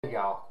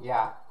go.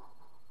 Yeah.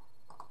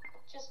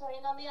 Just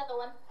waiting on the other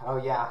one. Oh,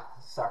 yeah,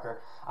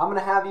 sucker. I'm going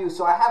to have you...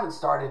 So I haven't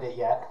started it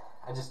yet,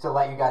 just to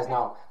let you guys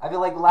know. I feel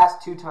like the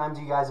last 2 times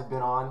you guys have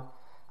been on,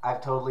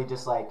 I've totally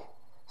just, like,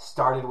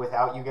 started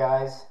without you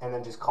guys and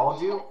then just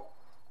called you.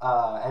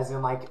 As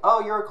in, like, oh,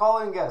 you're a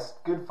calling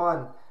guest. Good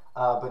fun.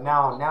 But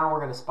now we're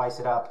going to spice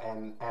it up,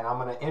 and I'm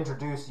going to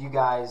introduce you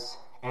guys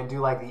and do,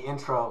 like, the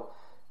intro,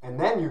 and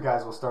then you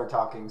guys will start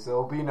talking, so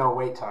there'll be no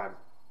wait time.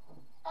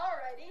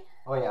 Alrighty.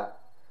 Oh, yeah.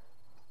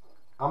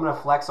 I'm going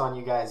to flex on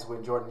you guys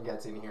when Jordan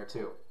gets in here,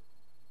 too.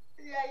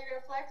 Yeah, you're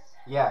going to flex?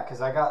 Yeah,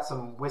 because I got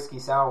some whiskey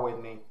sour with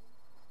me.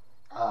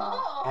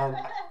 And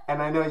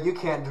I know you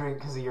can't drink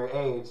because of your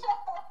age,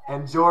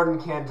 and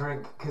Jordan can't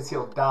drink because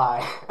he'll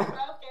die. Broken.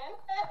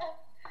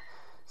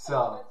 So,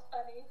 Oh,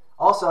 that's funny.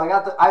 also,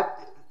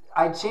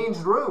 I changed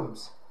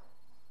rooms,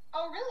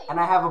 Oh, really? and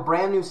I have a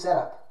brand new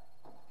setup.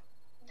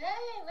 Dang,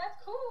 that's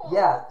cool.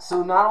 Yeah,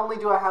 so not only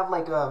do I have,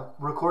 like, a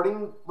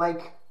recording,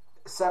 like,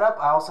 setup,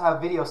 I also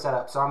have video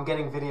setup, so I'm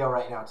getting video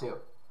right now, too.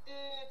 Dude,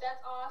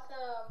 that's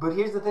awesome. But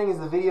here's the thing, is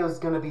the video is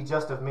going to be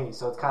just of me,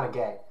 so it's kind of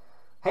gay.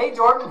 Hey,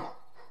 Jordan!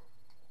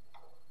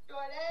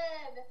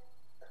 Jordan.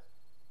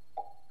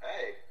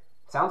 Hey.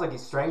 Sounds like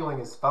he's strangling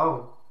his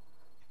phone.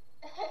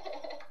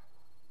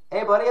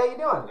 Hey, buddy, how you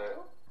doing?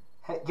 Hello.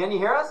 Hey, can you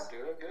hear us? I'm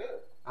doing good.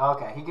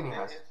 Okay, he can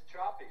hear us. It's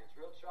choppy. It's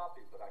real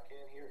choppy, but I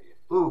can't hear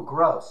you. Ooh,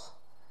 gross.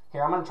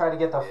 Here, I'm going to try to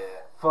get the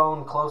Yeah.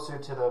 phone closer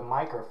to the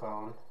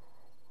microphone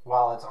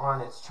while it's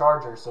on its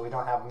charger so we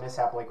don't have a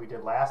mishap like we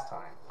did last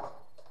time.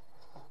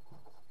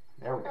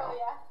 There we go.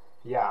 Oh,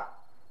 yeah. Yeah.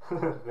 I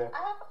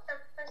have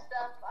for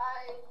stuff.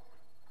 I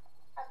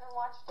haven't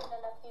watched it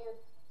in a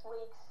few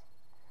weeks.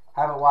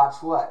 Haven't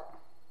watched what?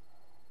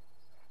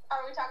 Are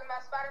we talking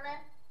about Spider-Man?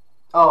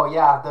 Oh,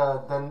 yeah,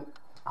 the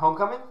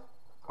Homecoming?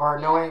 Or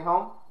No Way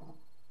Home?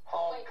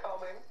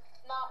 Homecoming.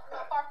 Not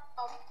far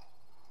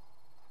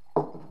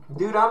from home.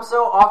 Dude, I'm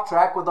so off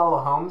track with all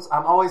the homes.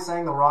 I'm always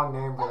saying the wrong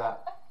name for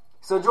that.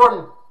 So,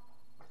 Jordan,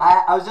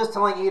 I was just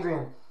telling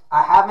Adrian,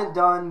 I haven't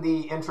done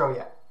the intro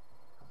yet.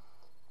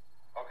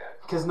 Okay.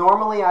 Because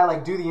normally I,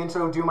 like, do the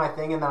intro, do my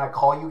thing, and then I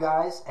call you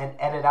guys and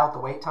edit out the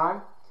wait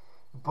time.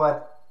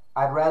 But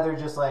I'd rather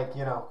just, like,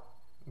 you know,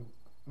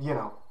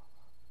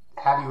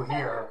 have you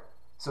here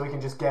so we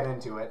can just get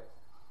into it.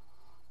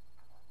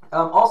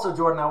 Also,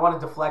 Jordan, I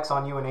wanted to flex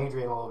on you and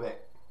Adrian a little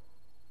bit.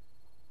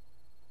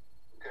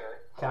 Okay.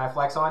 Can I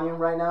flex on you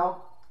right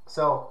now?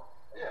 So,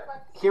 Yeah.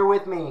 here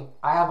with me,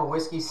 I have a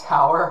whiskey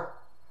sour,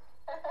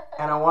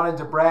 and I wanted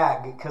to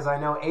brag because I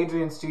know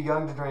Adrian's too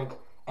young to drink,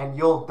 and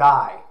you'll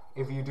die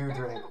if you do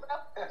drink.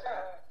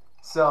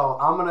 So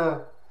I'm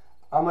gonna,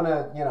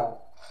 you know,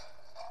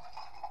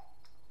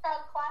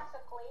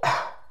 Classically.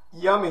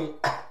 yummy.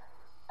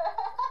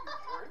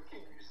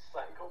 Drinking, you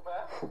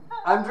psychopath.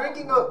 I'm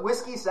drinking a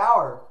whiskey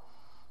sour.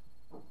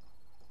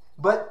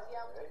 But,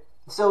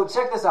 so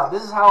check this out.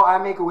 This is how I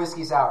make a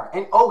whiskey sour.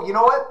 And, oh, you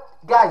know what?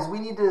 Guys, we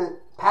need to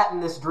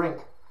patent this drink.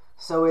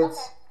 So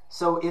it's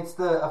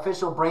the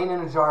official Brain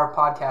in a Jar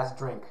podcast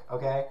drink,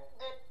 okay?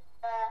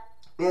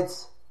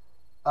 It's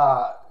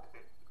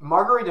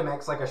margarita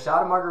mix, like a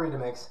shot of margarita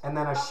mix, and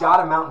then a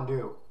shot of Mountain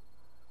Dew.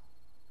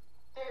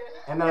 Dude.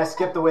 And then I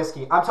skip the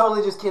whiskey. I'm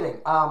totally just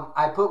kidding.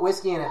 I put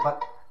whiskey in it,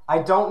 but I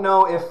don't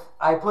know if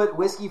I put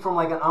whiskey from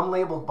like an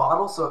unlabeled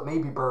bottle, so it may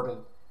be bourbon.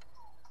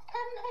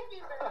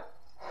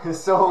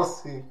 So we'll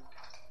see. You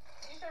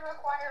should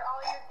require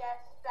all your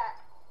guests that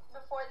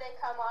before they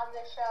come on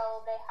the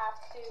show, they have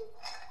to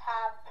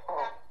have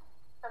that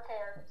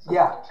prepared. So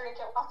Yeah. you can drink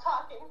it while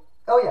talking.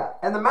 Oh yeah,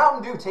 and the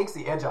Mountain Dew takes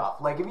the edge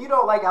off. Like if you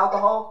don't like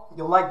alcohol,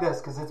 you'll like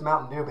this because it's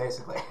Mountain Dew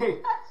basically.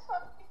 That's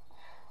funny.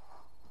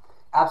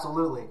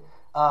 Absolutely.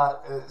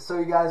 So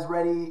you guys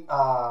ready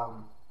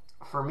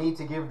for me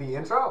to give the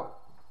intro?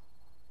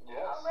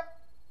 Yes.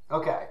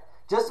 Okay.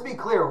 Just to be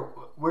clear,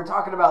 we're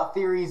talking about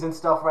theories and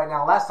stuff right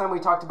now. Last time we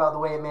talked about the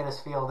way it made us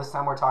feel. This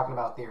time we're talking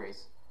about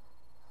theories.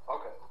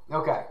 Okay.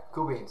 Okay,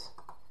 cool beans.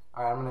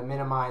 All right, I'm going to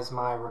minimize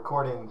my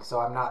recording so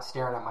I'm not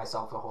staring at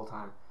myself the whole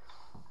time.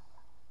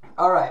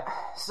 All right,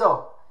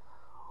 so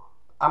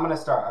I'm going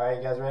to start. All right,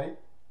 you guys ready?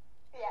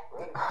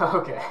 Yeah.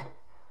 Okay.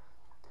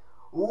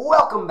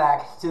 Welcome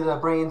back to the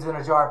Brains in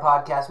a Jar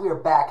podcast. We are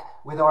back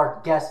with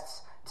our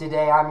guests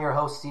today. I'm your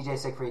host, CJ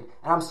Siegfried,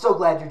 and I'm so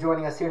glad you're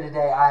joining us here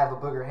today. I have a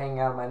booger hanging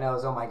out of my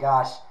nose. Oh my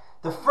gosh.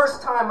 The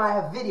first time I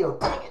have video.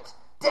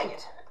 Dang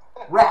it.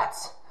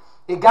 Rats.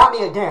 It got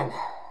me again.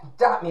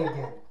 Damn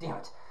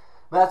it.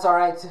 But that's all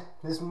right.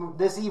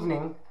 This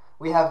evening,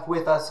 we have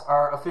with us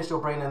our official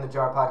Brain in the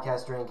Jar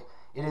podcast drink.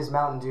 It is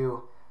Mountain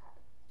Dew.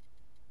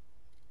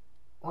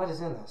 What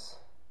is in this?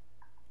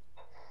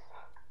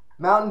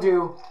 Mountain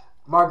Dew,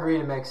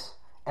 margarita mix,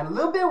 and a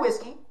little bit of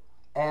whiskey.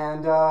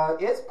 And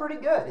it's pretty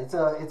good. It's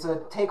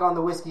a take on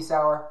the whiskey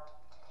sour.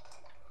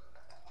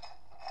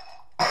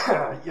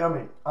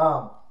 Yummy.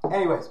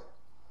 Anyways,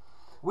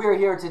 we are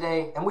here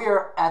today, and we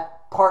are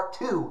at part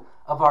 2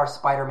 of our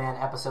Spider-Man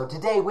episode.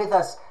 Today with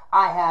us,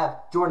 I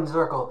have Jordan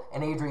Zirkle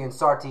and Adrian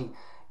Sarti.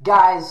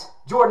 Guys,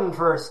 Jordan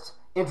first.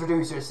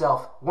 introduce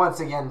yourself once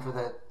again for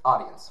the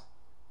audience.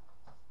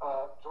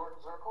 Jordan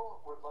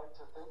Zirkle would like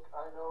to think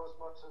I know as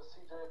much as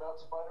CJ about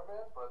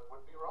Spider-Man, but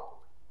would be wrong.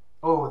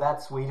 Oh,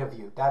 that's sweet of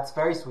you. That's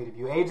very sweet of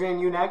you. Adrian,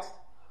 you next?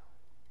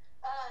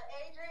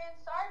 Adrian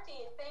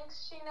Sarti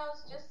thinks she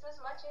knows just as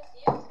much as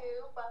you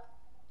two, but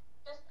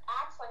just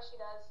acts like she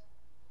does.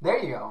 There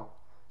you go.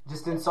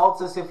 Just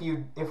insults us if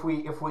we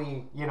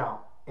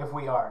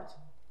aren't.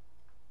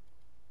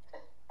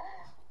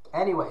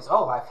 Anyways,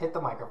 I've hit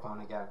the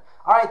microphone again.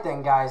 Alright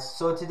then, guys.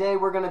 So today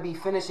we're going to be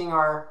finishing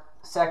our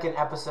second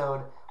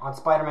episode on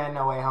Spider-Man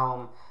No Way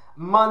Home,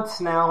 months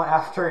now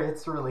after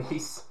its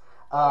release.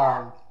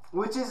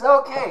 Which is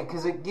okay,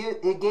 because it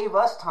gave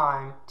us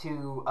time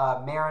to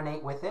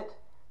marinate with it,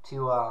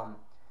 to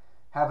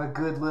have a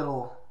good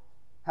little,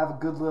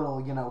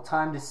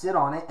 time to sit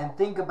on it and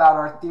think about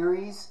our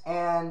theories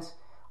and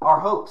our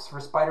hopes for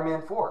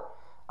Spider-Man 4.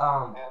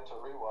 And to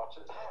rewatch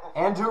it.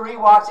 And to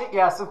rewatch it,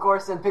 yes, of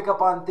course, and pick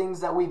up on things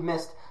that we've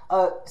missed.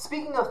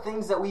 Speaking of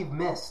things that we've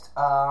missed,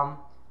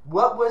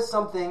 what was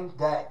something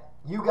that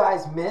you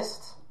guys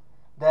missed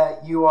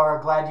that you are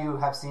glad you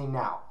have seen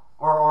now?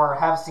 Or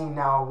have seen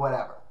now, or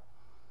whatever?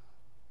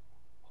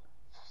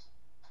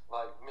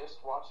 Like,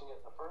 missed watching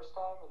it the first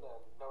time and then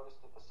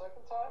noticed it the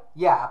second time?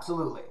 Yeah,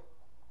 absolutely.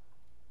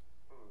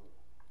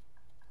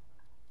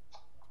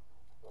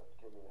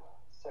 Give me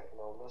a second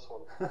on this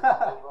one.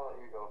 Why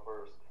don't you go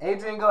first?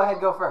 Adrian, go ahead,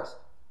 go first.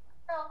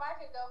 I don't know if I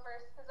could go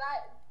first, because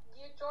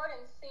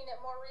Jordan's seen it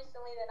more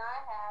recently than I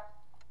have.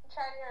 I'm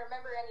trying to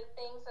remember any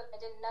things that I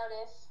didn't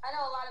notice. I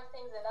know a lot of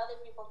things that other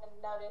people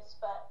didn't notice,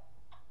 but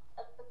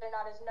they're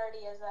not as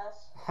nerdy as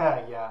us.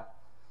 Yeah.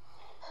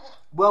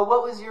 Well,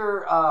 what was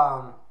your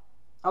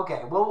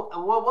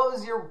what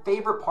was your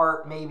favorite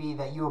part maybe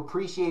that you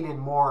appreciated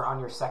more on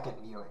your second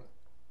viewing?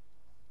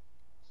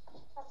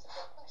 That's a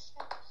good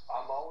question.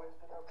 I'm always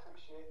going to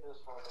appreciate this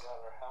one no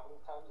matter how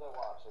many times I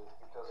watch it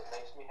because it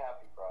makes me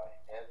happy cry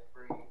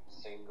every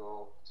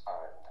single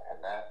time.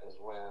 And that is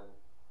when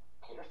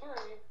Peter 3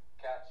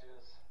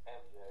 catches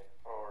MJ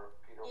for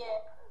Peter 1.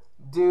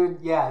 Dude,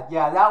 yeah,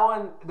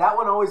 that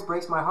one always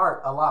breaks my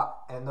heart a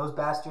lot. And those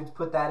bastards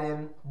put that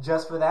in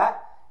just for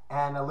that,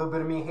 and a little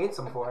bit of me hates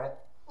them for it.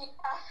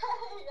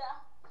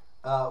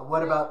 Yeah.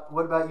 What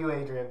about you,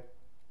 Adrian?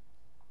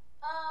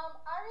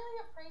 I really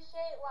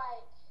appreciate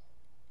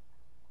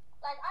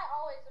like I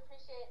always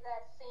appreciate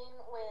that scene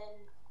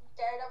when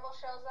Daredevil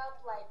shows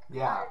up. Like,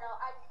 yeah. I don't know,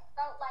 I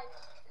felt like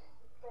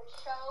the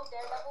show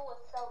Daredevil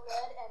was so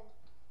good, and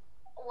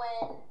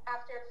when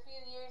after a few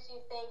years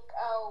you think,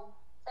 oh,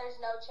 there's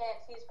no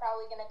chance he's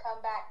probably going to come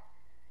back.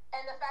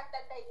 And the fact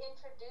that they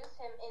introduce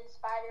him in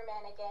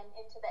Spider-Man again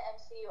into the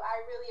MCU,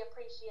 I really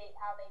appreciate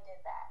how they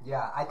did that.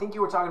 Yeah, I think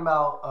you were talking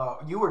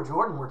about, you or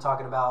Jordan were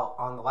talking about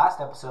on the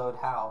last episode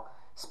how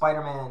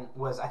Spider-Man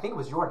was, I think it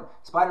was Jordan,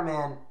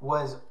 Spider-Man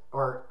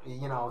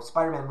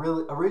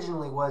really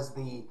originally was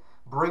the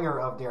bringer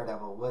of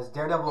Daredevil.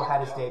 Daredevil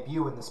had his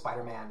debut in the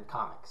Spider-Man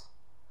comics.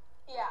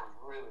 Yeah.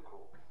 Really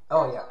cool.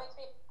 Oh, yeah. That's what makes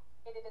me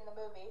excited in the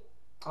movie.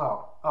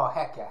 Oh,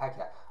 heck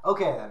yeah.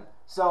 Okay, then.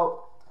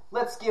 So,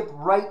 let's skip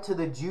right to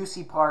the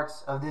juicy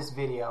parts of this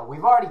video.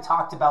 We've already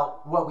talked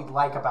about what we'd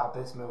like about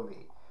this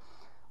movie.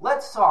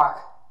 Let's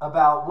talk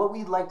about what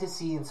we'd like to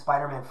see in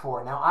Spider-Man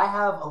 4. Now, I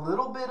have a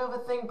little bit of a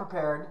thing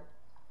prepared.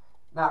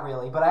 Not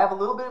really, but I have a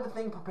little bit of a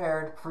thing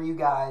prepared for you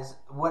guys,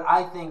 what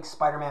I think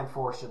Spider-Man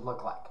 4 should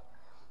look like.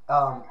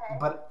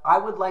 But I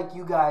would like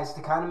you guys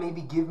to kind of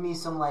maybe give me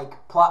some,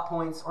 like, plot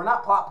points, or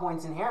not plot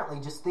points inherently,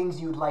 just things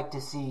you'd like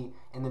to see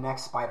in the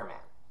next Spider-Man.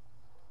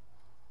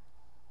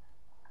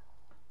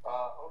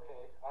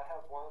 Okay, I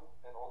have one,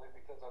 and only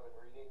because I've been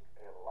reading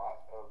a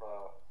lot of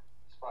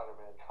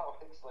Spider-Man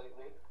comics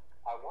lately.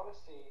 I want to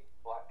see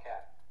Black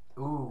Cat.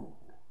 Ooh,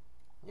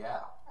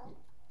 yeah.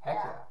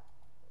 Heck yeah.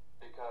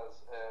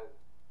 Because,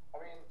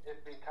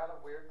 it'd be kind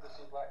of weird to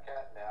see Black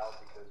Cat now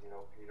because,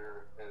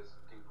 Peter is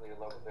deeply in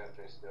love with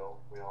MJ still.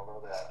 We all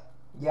know that.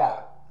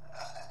 Yeah.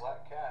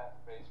 Black Cat,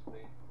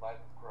 basically, life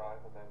of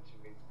crime, and then she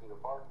meets Peter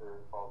Parker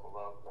and falls in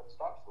love and then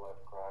stops the life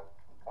of crime.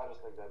 I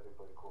just think that'd be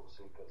pretty cool to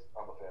see because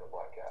I'm a fan of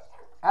Black Cat.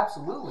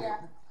 Absolutely.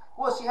 Yeah.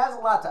 Well, she has a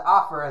lot to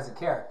offer as a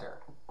character.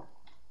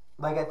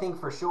 Like, I think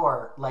for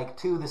sure, like,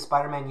 to the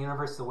Spider-Man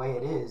universe the way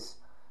it is,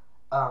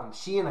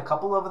 she and a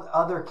couple of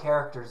other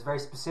characters, very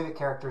specific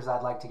characters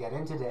I'd like to get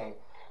in today,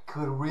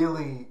 could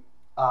really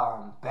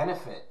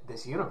benefit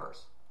this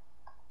universe.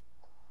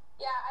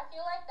 Yeah, I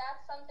feel like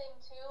that's something,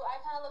 too,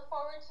 I kind of look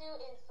forward to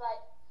is,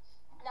 like,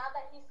 now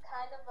that he's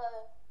kind of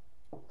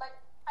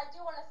I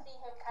do want to see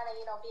him kind of,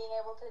 being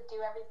able to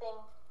do everything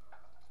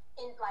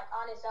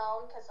on his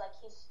own because,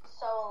 he's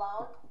so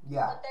alone.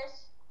 Yeah. But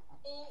there's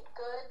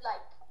good,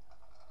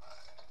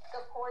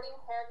 supporting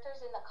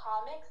characters in the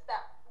comics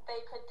that they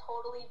could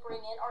totally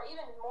bring in, or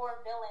even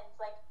more villains,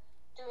 like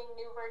doing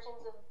new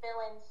versions of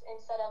villains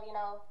instead of,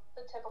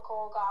 the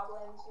typical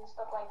goblins and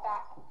stuff like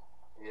that.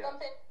 Yeah.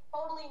 Something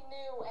totally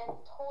new and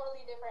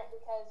totally different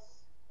because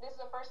this is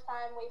the first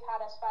time we've had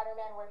a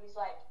Spider-Man where he's,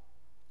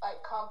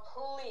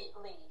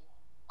 completely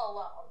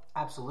alone.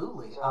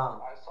 Absolutely. So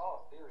I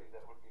saw a theory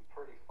that would be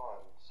pretty fun.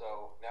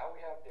 So now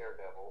we have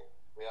Daredevil,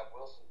 we have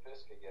Wilson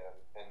Fisk again,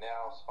 and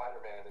now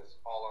Spider-Man is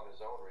all on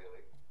his own,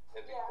 really.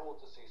 It'd be cool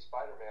to see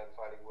Spider-Man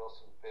fighting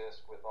Wilson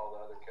Fisk with all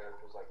the other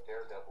characters like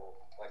Daredevil,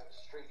 like the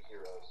street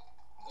heroes.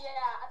 Yeah,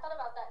 I thought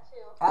about that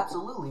too.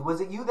 Absolutely.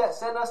 Was it you that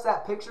sent us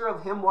that picture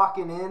of him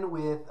walking in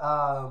with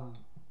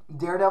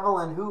Daredevil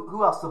and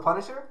who else? The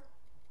Punisher?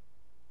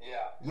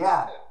 Yeah.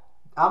 Yeah.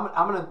 I'm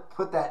gonna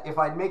put that, if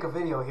I make a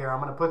video here, I'm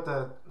gonna put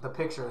the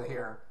picture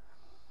here.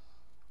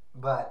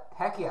 But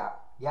heck yeah,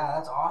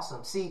 that's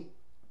awesome. See,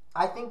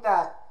 I think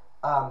that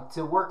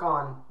to work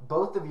on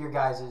both of your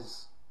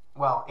guys's,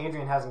 well,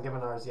 Adrian hasn't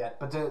given ours yet,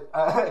 but to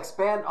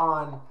expand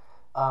on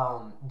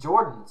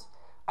Jordan's,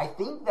 I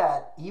think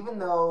that even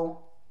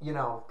though, you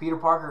know, Peter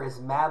Parker is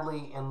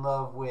madly in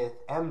love with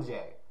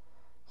MJ,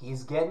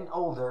 he's getting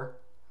older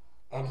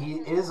and he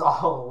is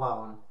all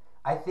alone.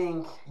 I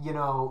think, you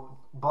know,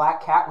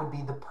 Black Cat would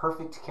be the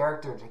perfect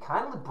character to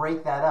kind of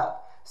break that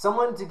up.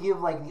 Someone to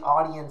give, like, the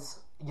audience,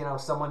 you know,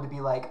 someone to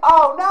be like,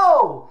 oh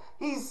no,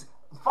 he's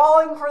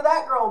falling for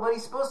that girl, but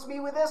he's supposed to be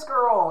with this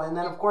girl. And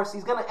then, of course,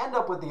 he's going to end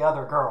up with the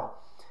other girl.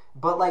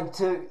 But, like,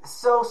 to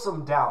sow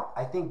some doubt,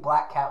 I think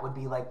Black Cat would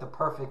be, like, the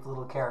perfect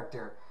little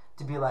character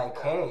to be like,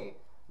 hey,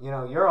 you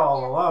know, you're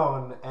all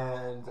alone,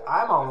 and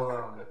I'm all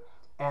alone.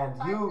 And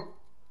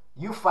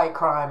you fight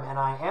crime, and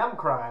I am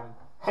crime.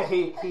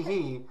 Hey,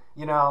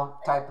 you know,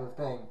 type of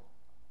thing.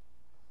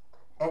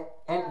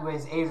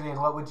 Anyways, Adrian,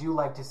 what would you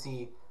like to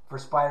see for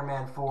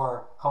Spider-Man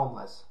 4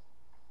 Homeless?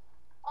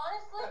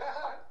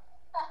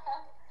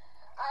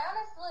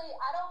 Honestly,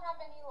 I don't have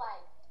any,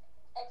 like,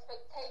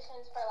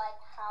 expectations for, like,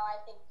 how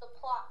I think the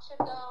plot should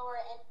go or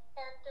any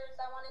characters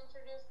I want to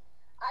introduce.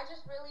 I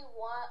just really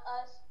want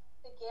us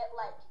to get,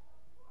 like,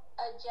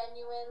 a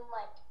genuine,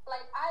 like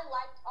I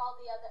loved all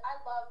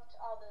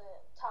the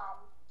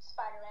Tom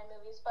Spider-Man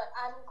movies, but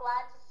I'm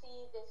glad to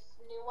see this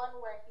new one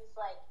where he's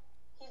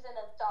an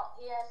adult.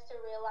 He has to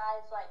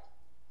realize, like,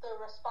 the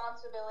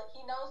responsibility.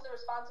 He knows the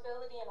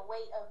responsibility and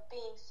weight of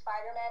being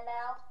Spider-Man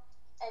now,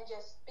 and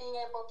just being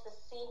able to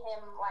see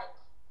him, like,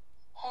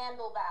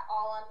 handle that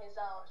all on his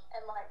own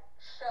and, like,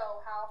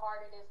 show how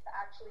hard it is to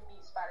actually be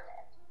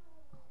Spider-Man.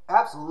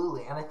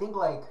 Absolutely. And I think,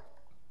 like,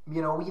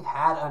 you know, we've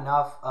had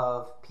enough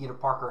of Peter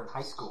Parker in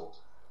high school.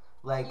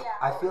 Like, yeah.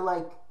 I feel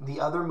like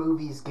the other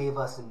movies gave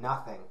us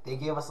nothing. They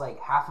gave us, like,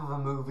 half of a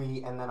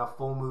movie and then a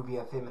full movie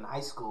of him in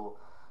high school.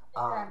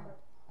 Exactly.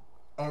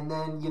 And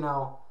then, you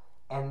know,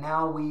 and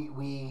now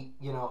we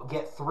you know,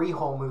 get 3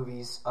 whole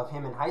movies of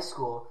him in high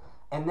school,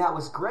 and that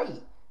was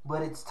great.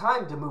 But it's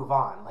time to move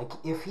on. Like,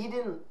 if he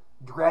didn't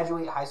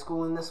graduate high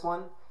school in this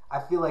one,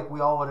 I feel like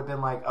we all would have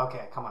been like,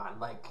 okay, come on.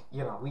 Like,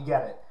 you know, we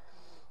get it.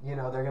 You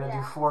know, they're going to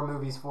do 4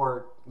 movies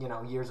for, you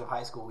know, years of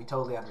high school. We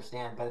totally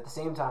understand. But at the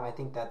same time, I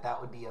think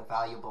that would be a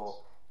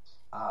valuable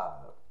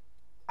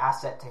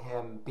asset to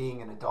him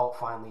being an adult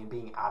finally and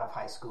being out of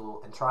high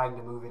school and trying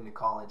to move into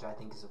college. I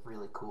think is a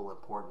really cool,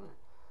 important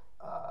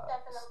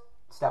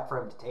step for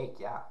him to take.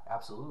 Yeah,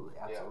 absolutely.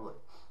 Yeah.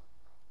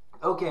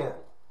 Okay, then.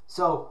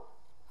 So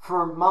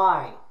for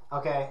my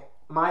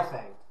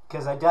thing,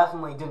 because I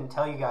definitely didn't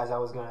tell you guys I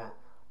was going to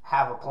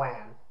have a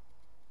plan.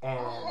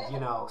 And, you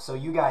know, so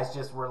you guys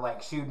just were,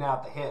 like, shooting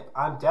out the hip.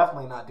 I'm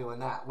definitely not doing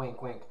that.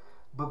 Wink, wink.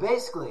 But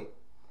basically,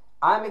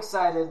 I'm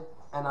excited,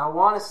 and I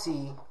want to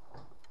see,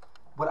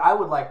 what I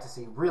would like to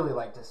see, really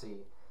like to see,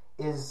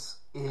 is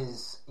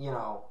you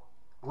know,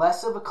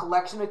 less of a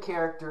collection of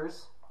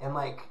characters, and,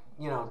 like,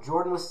 you know,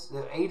 Jordan was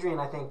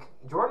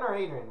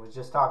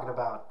just talking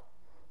about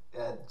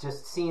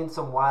just seeing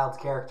some wild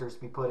characters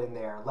be put in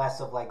there,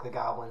 less of, like, the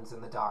Goblins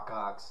and the Doc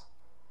Ocks.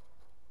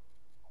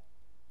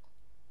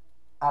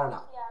 I don't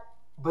know. Yeah.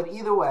 But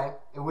either way,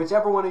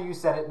 whichever one of you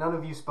said it, none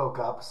of you spoke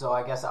up, so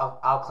I guess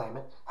I'll claim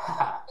it.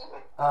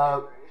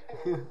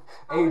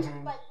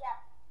 Adrian. But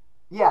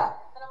yeah.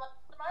 And I'm like,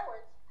 my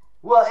words.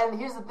 Well, and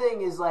here's the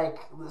thing is, like,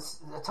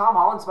 Tom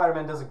Holland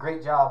Spider-Man does a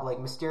great job. Like,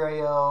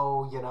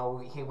 Mysterio, you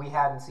know, we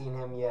hadn't seen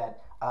him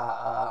yet.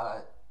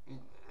 The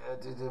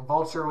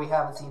Vulture, we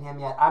haven't seen him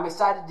yet. I'm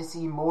excited to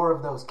see more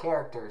of those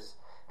characters.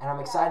 And I'm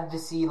excited to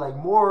see, like,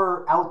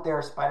 more out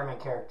there Spider-Man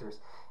characters.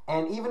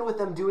 And even with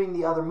them doing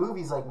the other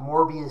movies like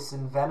Morbius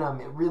and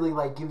Venom, it really,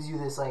 like, gives you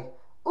this, like,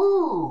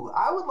 ooh,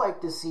 I would like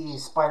to see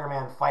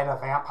Spider-Man fight a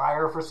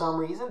vampire for some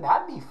reason.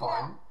 That'd be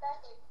fun. Yeah,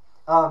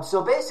 exactly.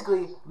 So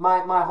basically,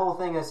 my whole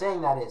thing of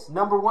saying that is,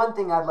 number one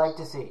thing I'd like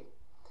to see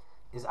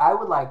is I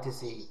would like to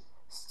see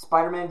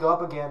Spider-Man go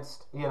up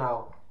against, you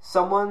know,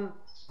 someone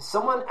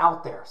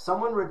out there,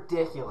 someone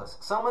ridiculous,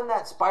 someone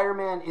that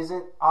Spider-Man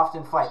isn't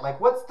often fight.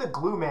 Like, what's the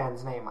Glue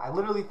Man's name? I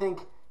literally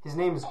think his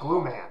name is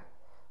Glue Man.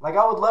 Like,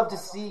 I would love to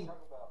see...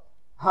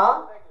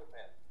 Huh?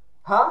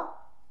 Huh?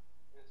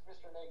 It's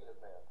Mr. Negative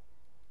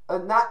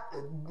Man. Not...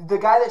 The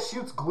guy that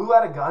shoots glue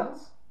out of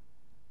guns?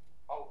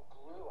 Oh,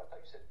 glue. I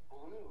thought you said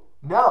blue.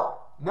 No.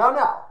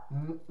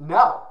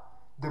 No.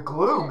 The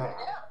Glue Man.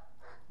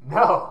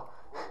 No.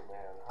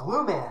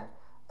 Glue Man.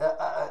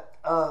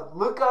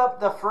 Look up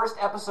the first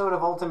episode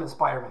of Ultimate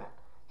Spider-Man.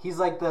 He's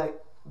like the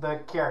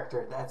the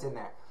character that's in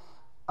there.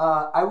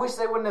 I wish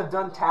they wouldn't have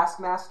done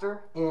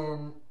Taskmaster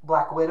in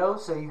Black Widow,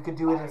 so you could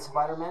do it in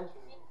Spider-Man.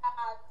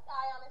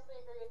 I honestly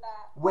agree with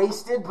that.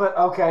 Wasted, but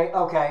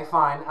okay,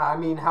 fine. I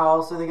mean, how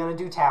else are they going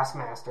to do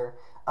Taskmaster?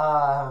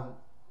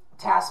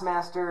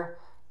 Taskmaster,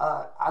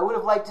 I would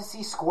have liked to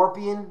see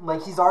Scorpion.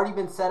 Like, he's already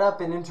been set up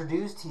and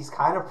introduced. He's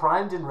kind of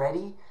primed and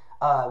ready.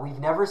 We've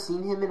never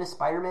seen him in a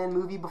Spider-Man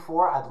movie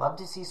before. I'd love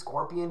to see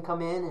Scorpion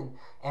come in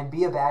and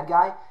be a bad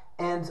guy.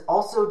 And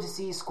also to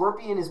see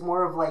Scorpion is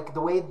more of like the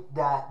way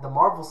that the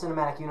Marvel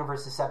Cinematic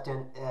Universe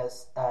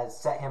has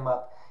set him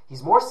up.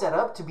 He's more set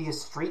up to be a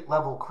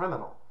street-level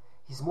criminal.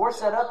 He's more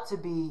set up to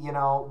be,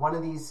 one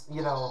of these,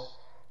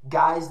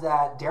 guys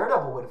that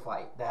Daredevil would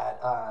fight, that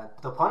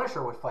the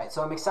Punisher would fight.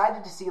 So I'm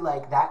excited to see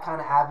like that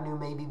kind of avenue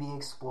maybe be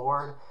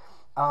explored.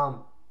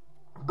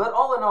 But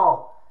all in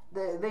all,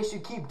 they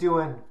should keep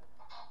doing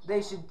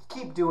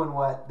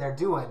what they're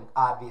doing.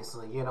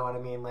 Obviously, you know what I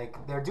mean.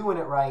 Like, they're doing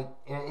it right.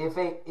 If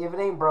it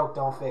ain't broke,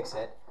 don't fix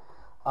it.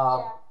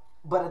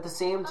 But at the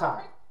same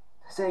time,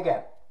 say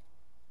again.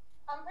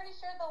 I'm pretty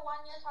sure the one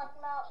you're talking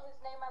about, his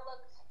name I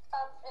looked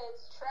up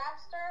is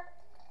Trapster.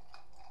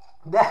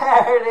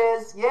 There it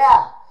is.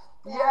 Yeah.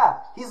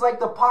 He's like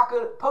the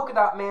polka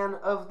dot man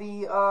of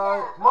the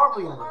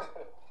Marvel universe.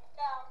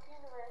 Yeah,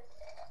 universe.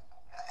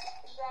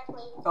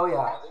 Exactly. Oh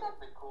yeah. I think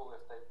it'd be cool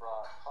if they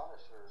brought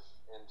Punisher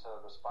into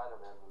the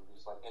Spider-Man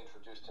movies, like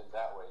introduced him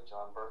that way.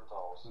 John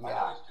Bernthal's. Yeah. I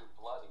know he's too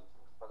bloody,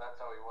 but that's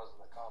how he was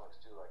in the comics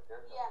too. Like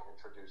they're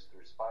introduced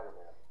through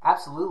Spider-Man.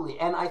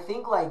 Absolutely, and I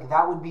think like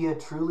that would be a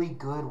truly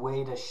good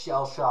way to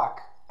shell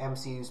shock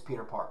MCU's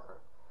Peter Parker.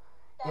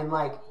 Definitely. And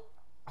like,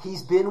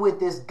 he's been with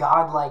this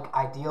godlike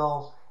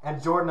ideal. And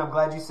Jordan, I'm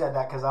glad you said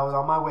that because I was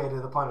on my way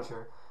to the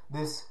Punisher.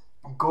 This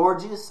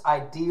gorgeous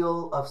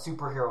ideal of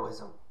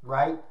superheroism,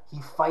 right?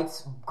 He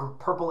fights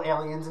purple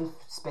aliens in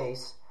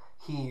space.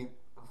 He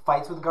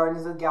fights with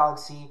Guardians of the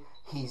Galaxy.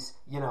 He's,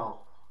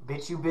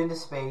 bitch, you've been to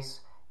space.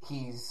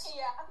 He's,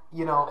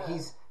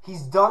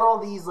 he's done all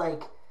these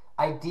like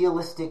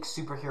idealistic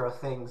superhero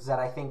things that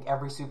I think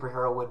every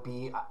superhero would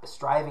be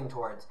striving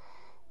towards.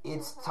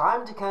 It's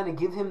time to kind of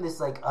give him this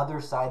like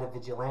other side of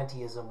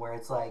vigilantism where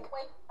it's like,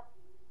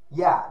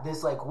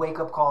 this like wake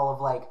up call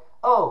of like,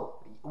 oh,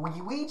 we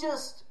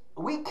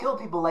kill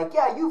people. Like,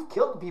 yeah, you've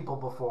killed people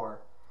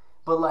before,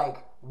 but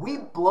like we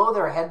blow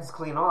their heads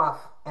clean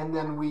off and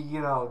then we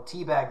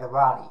teabag the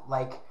body.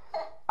 Like,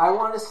 I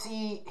want to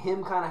see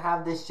him kind of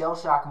have this shell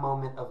shock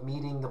moment of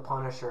meeting the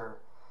Punisher,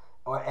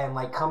 and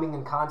like coming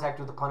in contact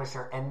with the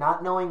Punisher and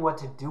not knowing what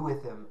to do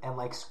with him and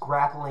like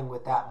grappling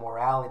with that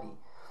morality.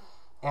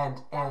 And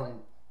That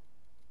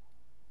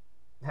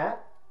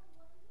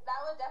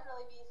would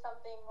definitely be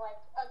something like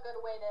a good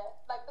way to,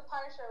 like, the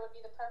Punisher would be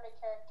the perfect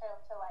character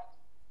to like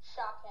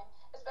shock him,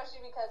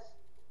 especially because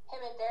him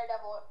and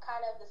Daredevil are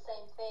kind of the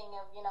same thing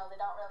of they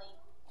don't really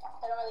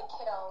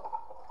kill.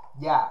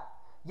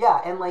 Yeah,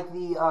 and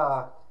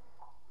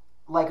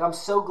like I'm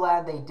so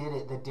glad they did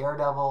it. The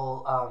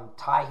Daredevil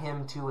tie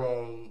him to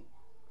a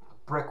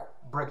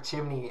brick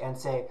chimney and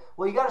say,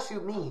 well, you got to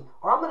shoot me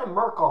or I'm gonna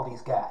murk all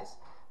these guys.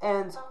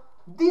 And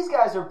these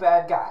guys are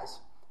bad guys.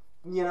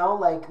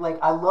 Like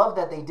I love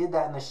that they did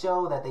that in the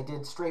show, that they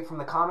did straight from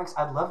the comics.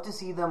 I'd love to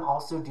see them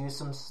also do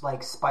some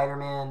like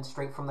Spider-Man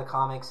straight from the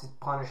comics,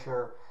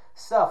 Punisher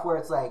stuff where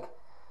it's like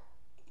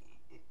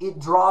it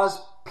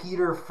draws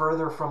Peter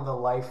further from the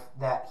life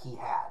that he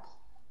had.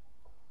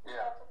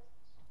 Yeah.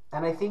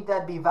 And I think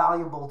that'd be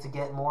valuable to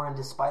get more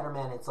into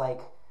Spider-Man. It's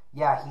like,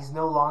 yeah, he's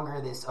no longer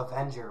this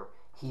Avenger.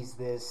 He's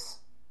this,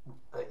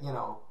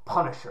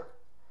 Punisher.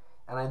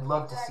 And I'd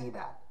love to see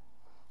that.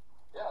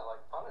 Yeah,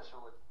 like Punisher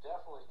would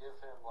definitely give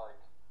him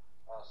like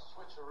a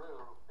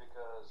switcheroo,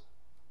 because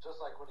just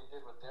like what he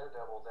did with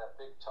Daredevil, that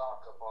big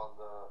talk up on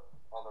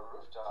the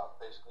rooftop,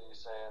 basically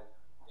he's saying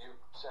you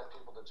send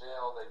people to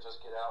jail, they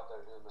just get out,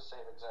 they're doing the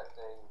same exact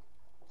thing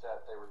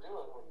that they were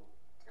doing when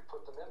you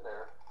put them in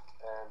there.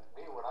 And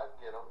me, when I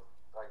get them,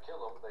 I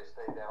kill them, they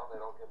stay down, they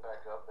don't get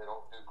back up, they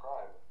don't do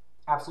crime.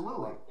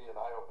 Absolutely. It would be an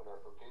eye opener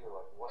for Peter,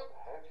 like what the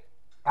heck?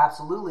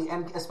 Absolutely,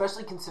 and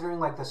especially considering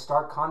like the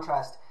stark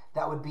contrast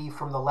that would be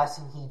from the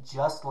lesson he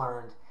just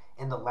learned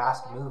in the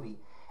last movie.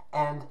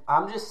 And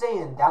I'm just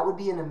saying, that would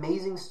be an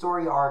amazing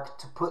story arc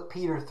to put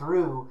Peter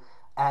through,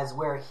 as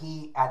where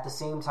he at the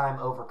same time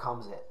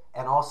overcomes it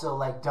and also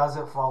like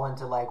doesn't fall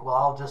into like, well,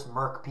 I'll just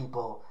murk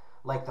people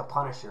like the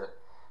Punisher,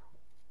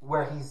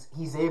 where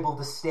he's able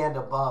to stand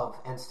above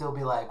and still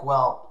be like,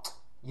 well,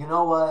 you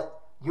know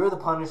what, you're the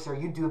Punisher,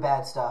 you do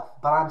bad stuff,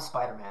 but I'm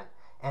Spider-Man,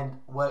 and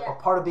a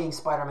part of being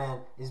Spider-Man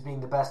is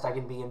being the best I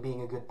can be and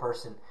being a good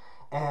person.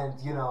 And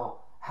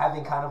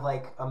having kind of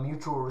like a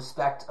mutual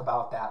respect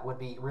about that would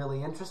be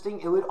really interesting.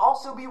 It would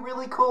also be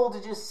really cool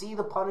to just see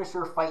the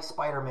Punisher fight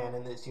Spider-Man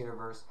in this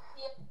universe.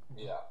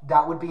 Yeah.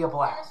 That would be a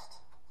blast.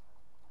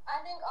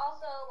 I think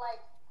also,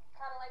 like,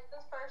 kind of like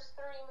the first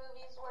 3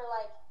 movies were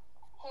like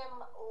him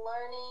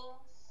learning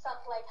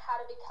like how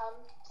to become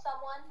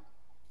someone.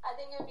 I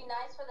think it would be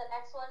nice for the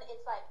next one.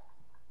 It's like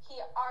he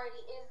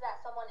already is that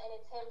someone, and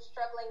it's him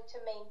struggling to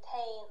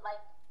maintain like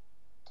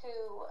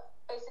to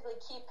basically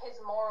keep his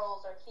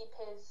morals or keep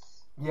his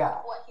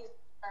what he's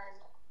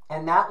earned.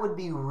 And that would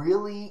be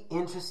really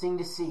interesting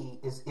to see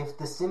is if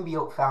the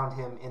symbiote found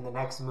him in the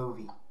next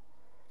movie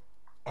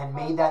and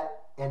made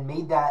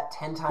that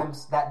 10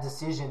 times that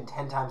decision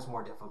 10 times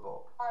more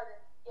difficult.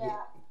 Harder.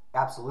 Yeah.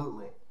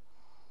 Absolutely.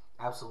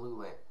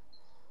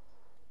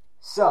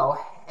 So,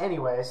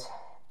 anyways,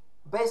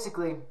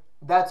 basically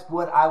that's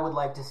what I would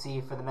like to see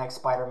for the next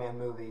Spider-Man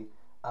movie.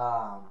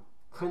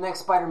 For the next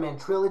Spider-Man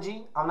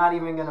trilogy, I'm not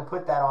even going to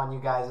put that on you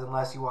guys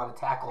unless you want to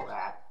tackle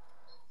that.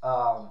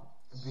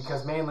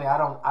 Because mainly I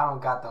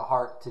don't got the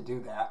heart to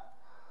do that.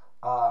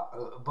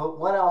 But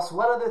what else?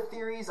 What other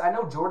theories? I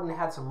know Jordan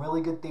had some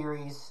really good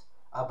theories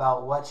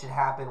about what should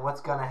happen,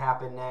 what's going to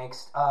happen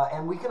next.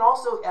 And we can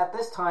also, at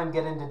this time,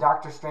 get into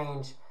Doctor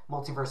Strange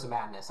Multiverse of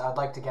Madness. I'd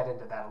like to get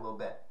into that a little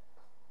bit.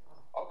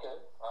 Okay.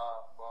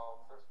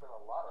 Well, there's been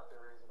a lot of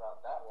theories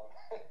about that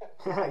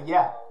one.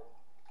 Yeah.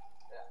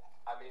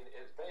 I mean,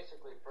 it's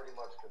basically pretty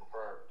much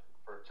confirmed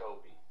for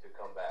Tobey to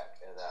come back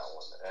in that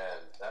one.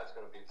 And that's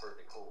going to be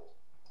pretty cool.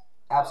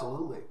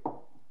 Absolutely.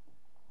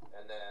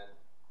 And then,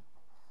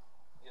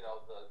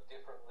 the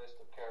different list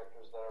of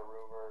characters that are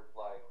rumored,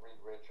 like Reed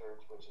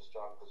Richards, which is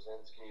John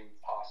Krasinski,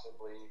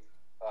 possibly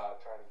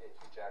trying to get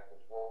Hugh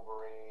Jackman's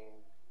Wolverine,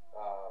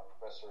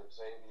 Professor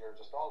Xavier,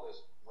 just all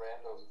this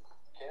random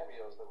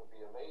cameos that would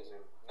be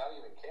amazing. Not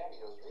even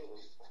cameos,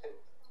 really.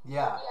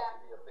 Yeah. That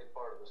would be a big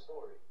part of the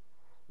story.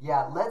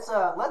 Yeah,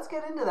 let's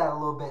get into that a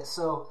little bit.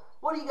 So,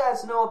 what do you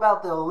guys know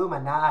about the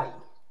Illuminati?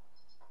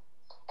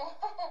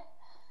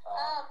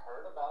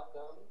 Heard about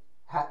them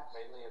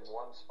mainly in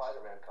one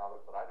Spider-Man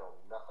comic, but I know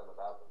nothing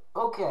about them.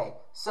 Okay,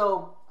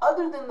 so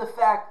other than the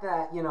fact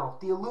that,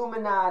 the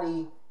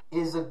Illuminati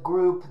is a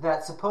group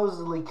that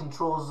supposedly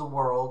controls the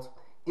world,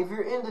 if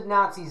you're into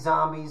Nazi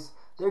zombies,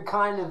 they're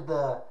kind of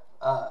the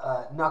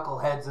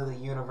knuckleheads of the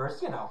universe,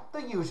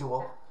 the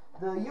usual.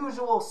 The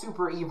usual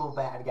super evil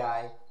bad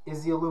guy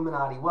is the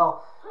Illuminati.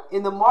 Well,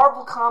 in the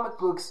Marvel comic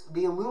books,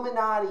 the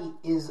Illuminati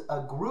is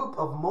a group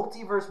of not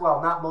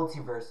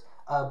multiverse,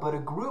 but a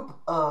group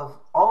of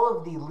all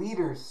of the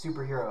leaders,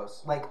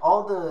 superheroes. Like,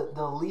 all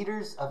the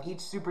leaders of each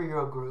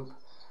superhero group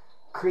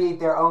create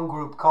their own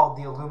group called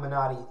the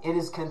Illuminati. It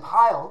is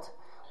compiled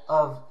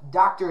of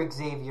Dr.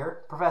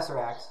 Xavier, Professor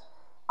X,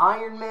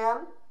 Iron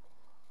Man,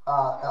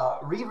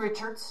 Reed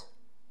Richards,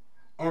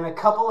 and a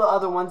couple of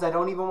other ones I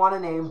don't even want to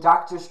name.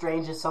 Doctor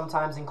Strange is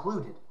sometimes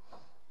included.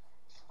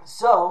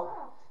 So,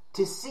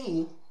 to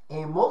see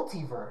a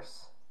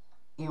multiverse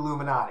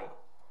Illuminati,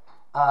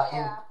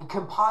 and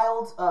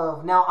compiled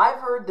of... Now, I've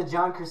heard the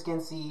John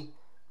Krasinski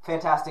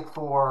Fantastic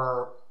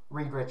Four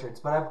Reed Richards,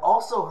 but I've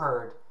also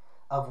heard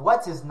of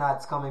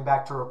What's-His-Nuts coming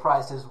back to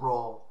reprise his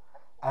role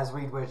as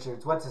Reed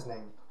Richards. What's his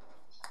name?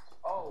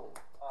 Oh,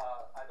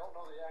 I don't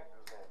know the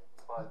actor's name,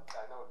 but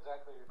I know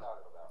exactly what you're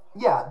talking about.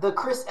 Yeah, the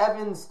Chris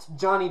Evans,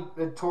 Johnny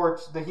Torch,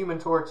 the Human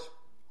Torch...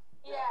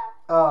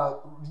 Yeah.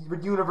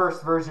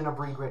 Universe version of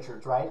Reed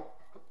Richards, right?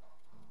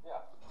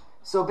 Yeah.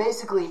 So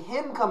basically,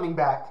 him coming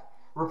back,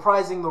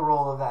 reprising the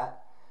role of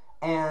that,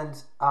 and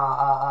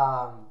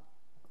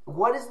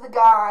what is the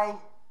guy?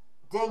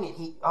 Dang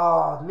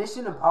it!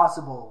 Mission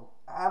Impossible.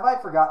 Have I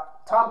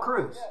forgot? Tom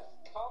Cruise. Yes,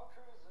 Tom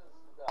Cruise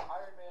is the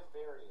Iron Man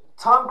variant.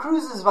 Tom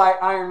Cruise is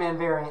Iron Man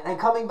variant, and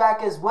coming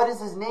back as what is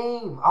his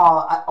name?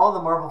 All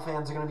the Marvel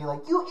fans are gonna be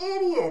like, "You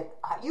idiot!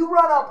 You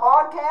run a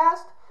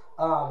podcast."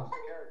 What's the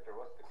character?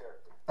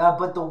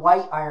 But the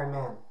white Iron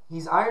Man.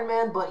 He's Iron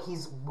Man, but he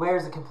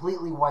wears a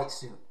completely white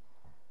suit.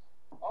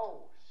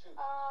 Oh, shoot.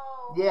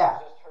 Oh. Yeah. I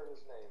just heard his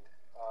name.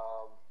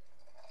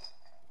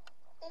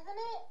 Isn't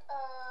it?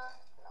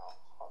 No.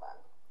 Hold on.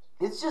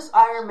 It's just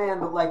Iron Man,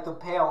 but like the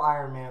pale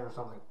Iron Man or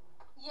something.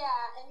 Yeah,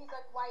 and he's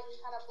like white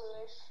and kind of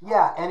bluish.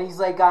 Yeah, and he's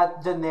like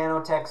got the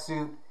nanotech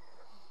suit.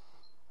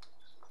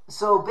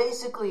 So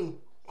basically,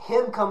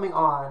 him coming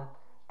on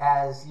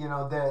as,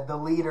 the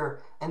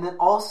leader, and then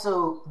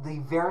also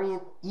the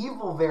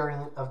evil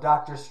variant of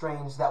Doctor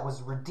Strange that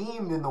was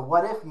redeemed in the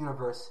What If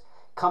universe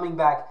coming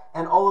back,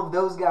 and all of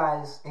those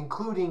guys,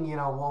 including,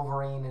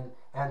 Wolverine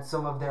and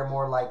some of their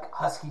more like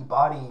husky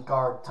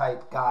bodyguard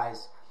type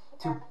guys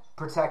to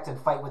protect and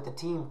fight with the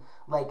team.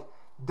 Like,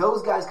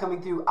 those guys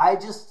coming through, I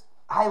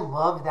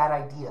love that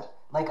idea.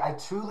 Like, I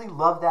truly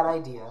love that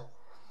idea.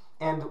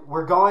 And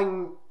we're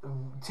going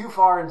too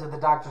far into the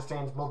Doctor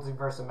Strange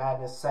Multiverse of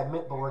Madness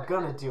segment, but we're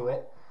going to do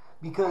it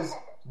because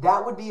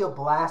that would be a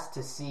blast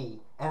to see.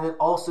 And then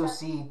also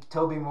see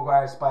Tobey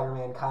Maguire's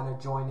Spider-Man kind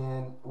of join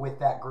in with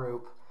that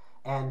group.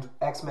 And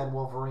X-Men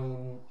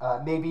Wolverine,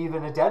 maybe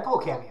even a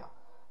Deadpool cameo.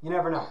 You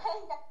never know.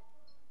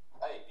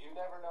 Hey, you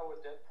never know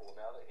with Deadpool.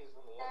 Now that he's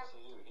in the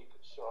MCU, he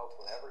could show up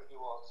whenever he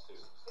wants to.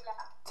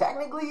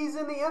 Technically, he's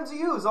in the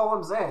MCU, is all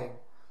I'm saying.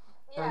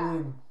 Yeah. I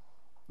mean,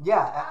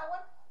 yeah.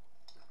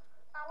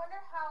 I wonder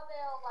how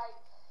they'll,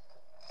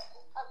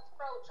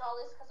 approach all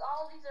this, because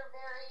all of these are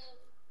very,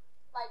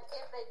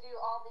 if they do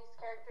all these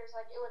characters,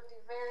 it would be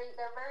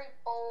they're very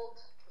bold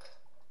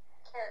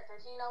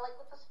characters, like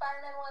with the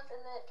Spider-Man ones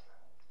in the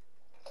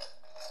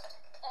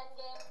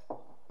Endgame,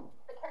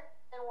 the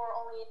characters didn't were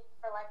only in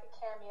for like a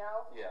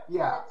cameo. Yeah.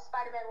 Yeah. And then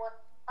Spider-Man 1,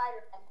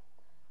 Spider-Man.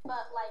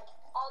 But like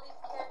all these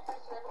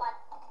characters are like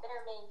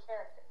their main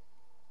character.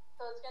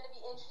 So it's going to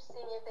be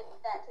interesting if they do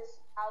that to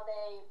see how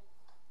they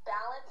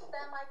balance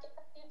them, I guess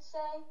you'd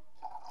say.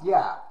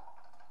 Yeah.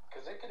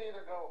 Because it could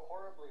either go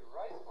horribly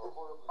right or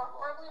horribly Or wrong.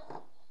 horribly,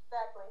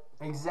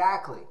 exactly.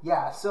 Exactly.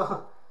 Yeah.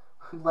 So,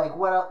 like,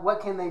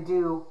 what can they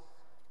do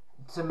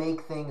to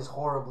make things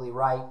horribly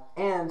right?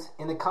 And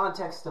in the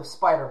context of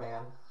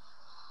Spider-Man,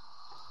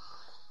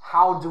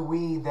 how do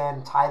we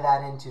then tie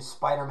that into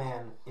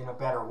Spider-Man in a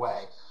better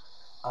way?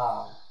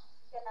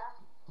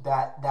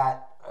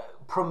 That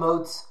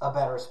promotes a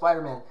better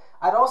Spider-Man.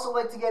 I'd also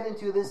like to get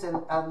into this,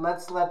 and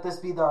let's let this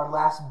be our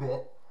last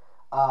bit.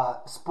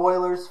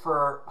 Spoilers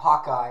for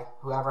Hawkeye.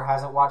 Whoever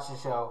hasn't watched the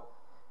show,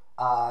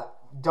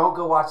 don't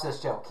go watch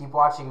this show. Keep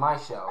watching my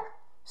show.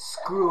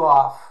 Screw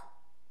off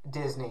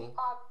Disney.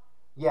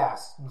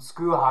 Yes,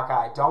 screw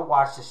Hawkeye. Don't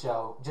watch the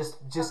show.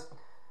 Just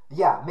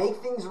make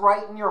things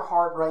right in your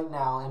heart right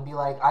now and be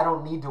like, I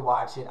don't need to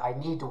watch it. I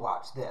need to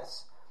watch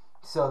this.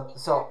 So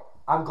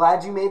I'm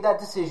glad you made that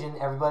decision.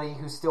 Everybody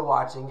who's still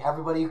watching,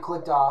 everybody who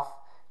clicked off,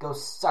 go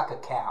suck a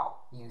cow,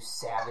 you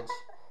savage.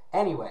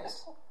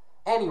 Anyways.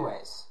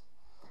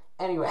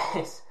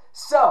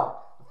 So,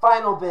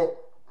 final bit.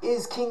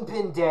 Is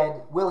Kingpin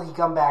dead? Will he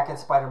come back in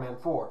Spider-Man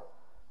 4?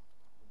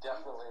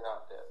 Definitely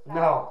not dead.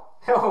 No.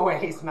 No way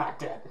he's not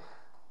dead.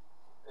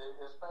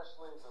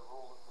 Especially the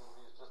rule of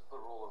movies, just the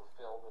rule of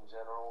film in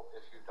general.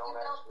 If you don't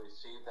actually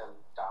see them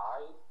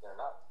die, they're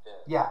not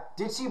dead. Yeah.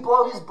 Did she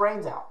blow his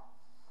brains out?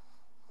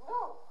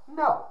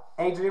 No.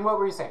 Adrian, what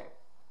were you saying?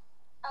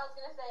 I was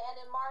going to say, and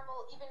in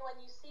Marvel, even when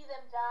you see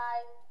them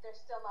die, they're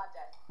still not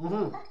dead.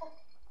 Mm-hmm.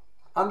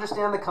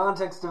 Understand the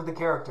context of the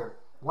character.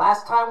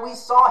 Last time we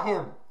saw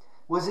him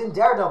was in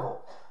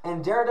Daredevil,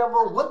 and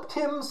Daredevil whipped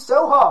him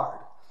so hard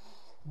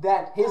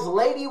that his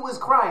lady was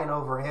crying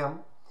over him,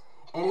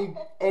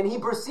 and he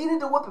proceeded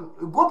to whip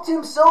him. Whooped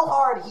him so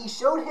hard he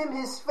showed him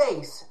his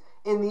face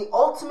in the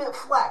ultimate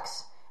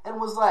flex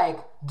and was like,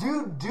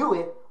 "Dude, do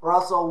it, or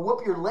else I'll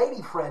whoop your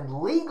lady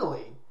friend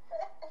legally."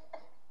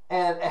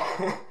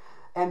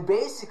 And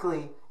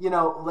basically,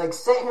 like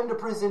sent him to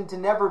prison to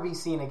never be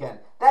seen again.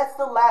 That's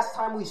the last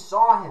time we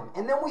saw him.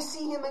 And then we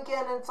see him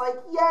again and it's like,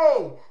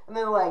 yay! And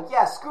then like,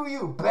 yeah, screw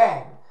you,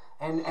 bang!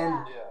 And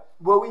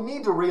what we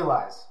need to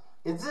realize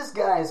is this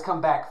guy has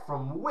come back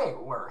from way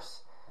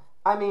worse.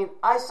 I mean,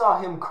 I saw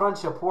him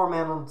crunch a poor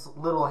man's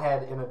little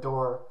head in a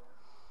door.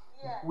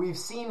 Yeah. We've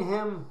seen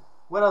him...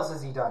 What else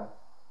has he done?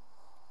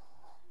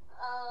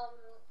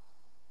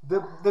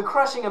 The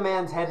crushing a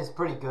man's head is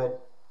pretty good.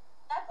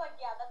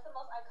 That's the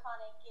most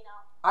iconic,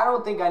 I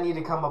don't think I need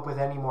to come up with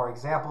any more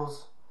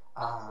examples.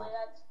 Honestly,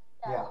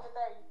 leave it there.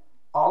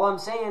 All I'm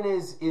saying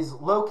is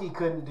Loki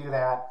couldn't do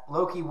that.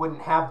 Loki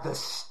wouldn't have the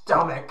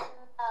stomach,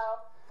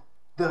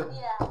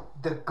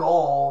 the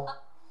goal.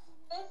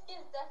 Fisk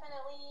is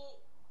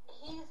definitely,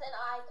 he's an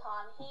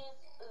icon.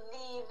 He's the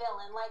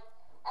villain.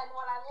 And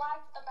what I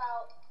liked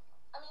about,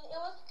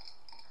 it was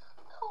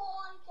cool,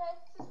 I guess,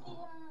 to see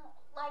him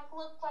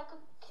look like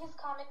his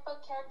comic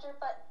book character,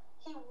 but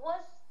he was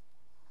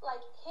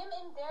him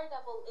in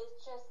Daredevil is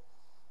just,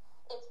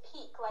 it's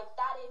peak.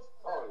 That is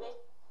the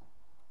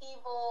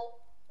evil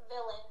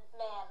villain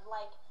man.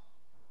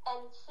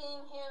 And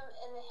seeing him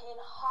in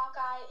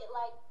Hawkeye,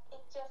 it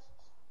just,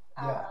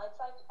 I don't know.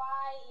 It's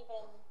why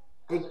even?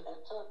 It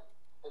took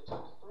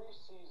 3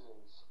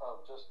 seasons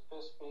of just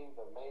Fisk being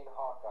the main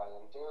Hawkeye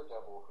and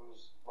Daredevil,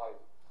 whose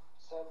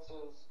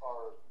senses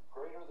are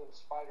greater than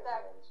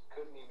Spider-Man's,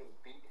 couldn't even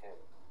beat him.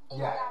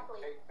 Yeah.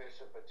 Exactly. Kate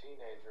Bishop, a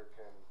teenager,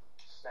 can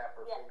snap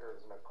her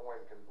fingers and a coin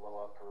can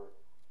blow up her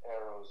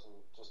arrows and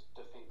just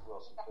defeat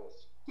Wilson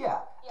Fisk. Yeah.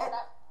 Yeah,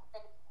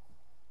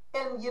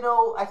 And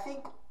I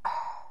think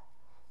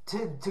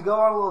to go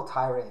on a little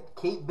tirade,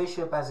 Kate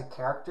Bishop as a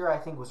character I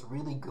think was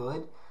really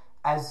good.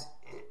 As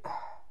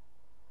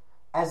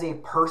a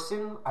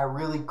person, I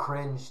really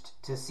cringed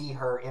to see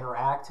her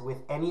interact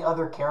with any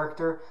other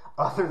character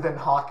other than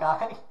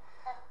Hawkeye.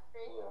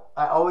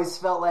 I always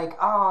felt like,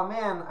 oh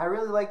man, I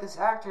really like this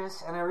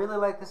actress and I really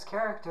like this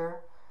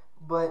character,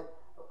 but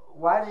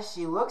why does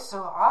she look so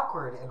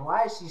awkward and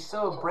why is she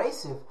so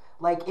abrasive?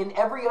 In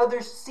every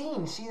other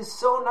scene, she is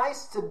so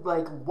nice to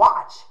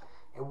watch.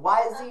 And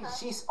why is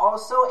she's all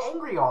so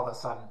angry all of a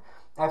sudden?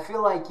 I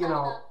feel like,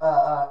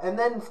 and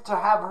then to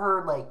have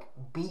her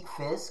beat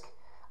Fisk,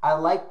 I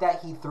like that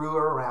he threw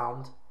her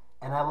around,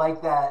 and I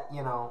like that,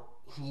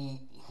 he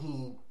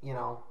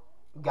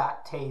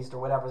got tased or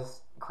whatever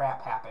this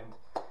crap happened.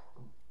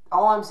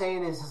 All I'm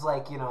saying is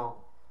like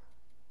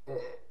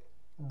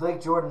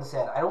Jordan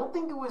said, I don't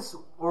think it was,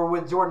 or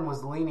what Jordan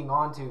was leaning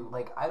on to,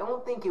 I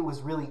don't think it was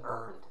really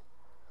earned.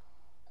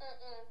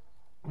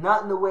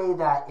 Not in the way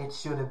that it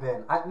should have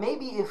been.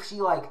 Maybe if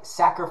she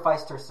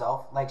sacrificed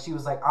herself, she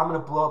was I'm gonna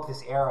blow up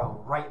this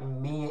arrow right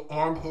in me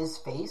and his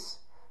face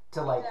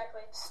to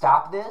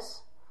stop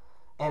this,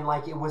 and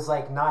it was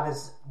not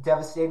as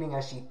devastating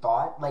as she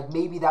thought.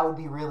 Maybe that would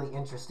be really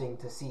interesting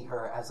to see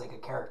her as a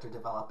character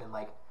develop and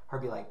her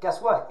be like,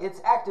 guess what? It's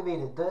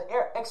activated. The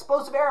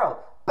explosive arrow.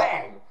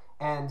 Bang!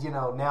 And,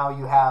 now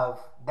you have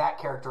that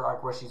character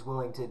arc where she's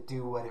willing to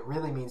do what it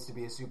really means to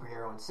be a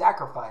superhero and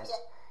sacrifice.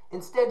 Yeah.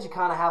 Instead, you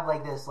kind of have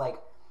like this, like,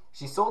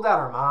 she sold out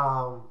her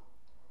mom.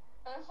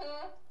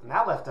 Mm-hmm. And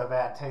that left a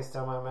bad taste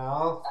in my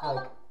mouth.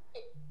 Like,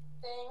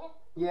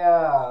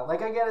 yeah,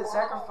 like, I get it,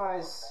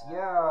 sacrifice,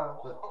 yeah.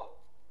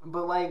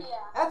 But like,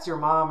 that's your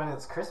mom and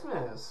it's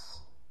Christmas.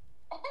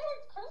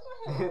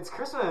 It's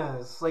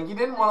Christmas. Like, you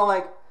didn't want to,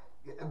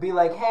 like, be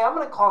like, hey, I'm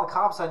going to call the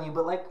cops on you,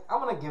 but, like, I'm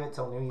going to give it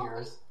till New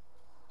Year's.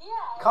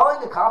 Yeah.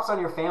 Calling the cops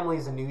on your family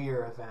is a New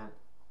Year event.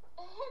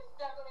 It's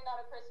definitely not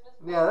a Christmas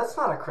thing. Yeah, that's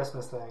not a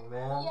Christmas thing,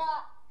 man.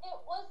 Yeah, it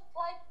was,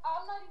 like,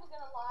 I'm not even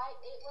going to lie,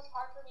 it was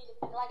hard for me to,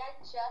 like, I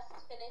just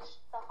finished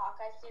the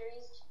Hawkeye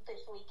series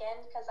this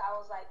weekend because I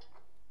was, like,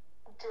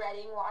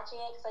 dreading watching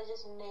it because I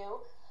just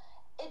knew.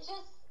 It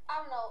just,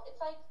 I don't know,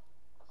 it's like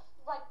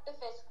the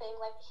Fisk thing.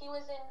 Like, he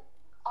was in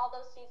all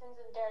those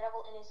seasons in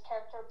Daredevil, and his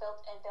character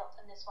built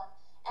in this one.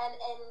 And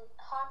in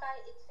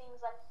Hawkeye, it seems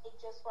like they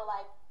just were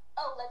like,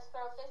 oh, let's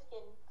throw Fisk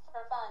in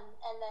for fun,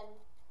 and then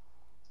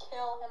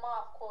kill him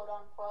off, quote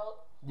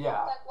unquote.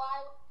 Yeah. It's like,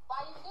 why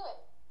even do it?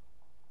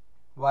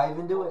 Why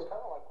even do it? It's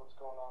kind of like what's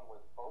going on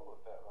with Boba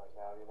Fett right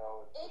now.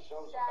 The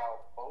show's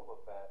about Boba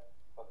Fett,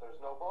 but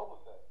there's no Boba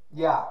Fett.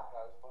 Yeah.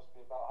 Hawkeye's supposed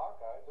to be about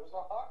Hawkeye. There's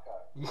no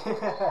Hawkeye.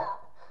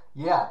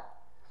 Yeah.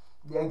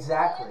 Yeah,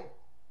 exactly.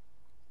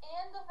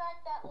 And the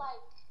fact that,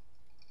 like,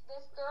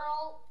 this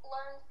girl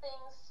learns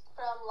things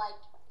from, like,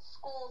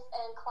 schools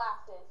and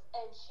classes,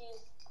 and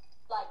she's,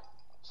 like,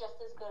 just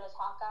as good as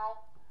Hawkeye.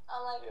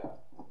 I'm like,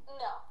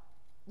 no.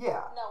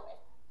 Yeah. No way.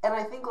 And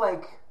I think,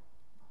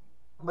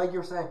 like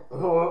you're saying,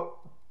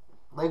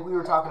 like we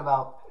were talking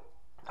about,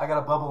 I got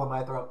a bubble in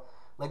my throat.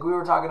 Like we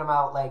were talking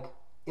about, like,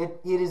 it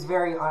is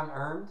very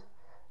unearned.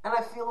 And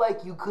I feel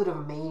like you could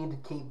have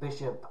made Kate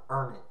Bishop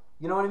earn it.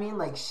 You know what I mean?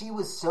 Like, she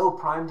was so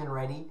primed and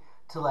ready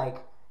to, like,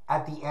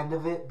 at the end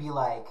of it, be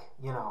like,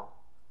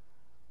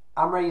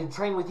 I'm ready to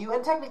train with you.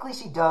 And technically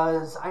she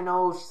does. I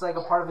know she's, like,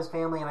 a part of his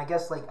family. And I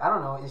guess, like, I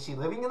don't know. Is she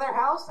living in their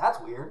house? That's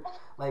weird.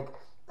 Like,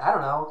 I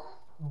don't know.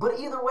 But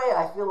either way,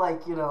 I feel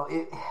like,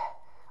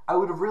 I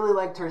would have really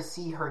liked her to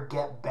see her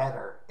get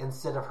better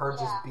instead of her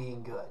just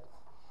being good.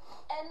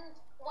 And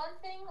one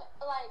thing,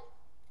 like,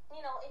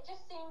 it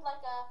just seemed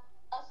like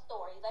a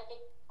story. Like, a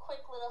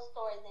quick little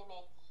story they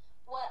made.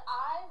 What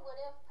I would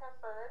have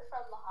preferred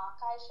from the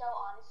Hawkeye show,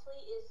 honestly,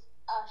 is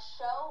a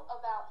show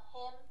about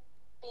him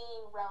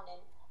being Ronin.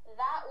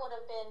 That would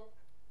have been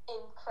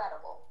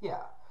incredible.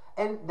 Yeah.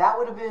 And that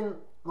would have been,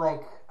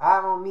 like,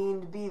 I don't mean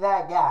to be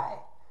that guy,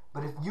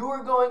 but if you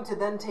were going to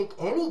then take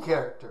any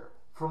character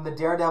from the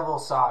Daredevil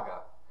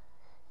saga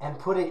and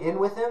put it in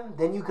with him,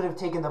 then you could have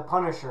taken the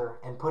Punisher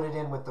and put it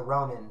in with the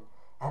Ronin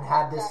and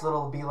had this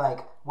little be like,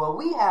 well,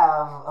 we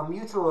have a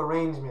mutual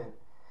arrangement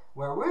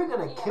where we're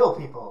going to kill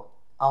people.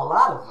 A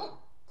lot of them.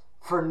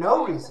 For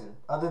no reason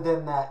other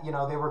than that,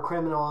 they were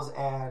criminals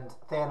and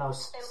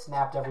Thanos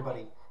snapped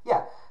everybody.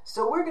 Yeah.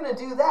 So we're going to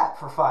do that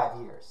for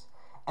 5 years.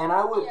 And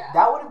that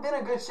would have been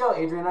a good show,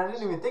 Adrian. I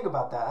didn't even think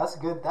about that. That's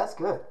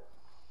good.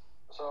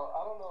 So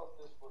I don't know if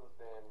this would have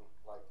been,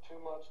 like,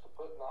 too much to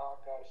put in the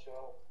Hawkeye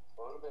show.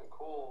 It would have been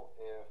cool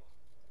if,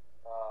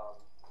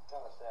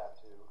 kind of sad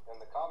too, in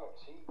the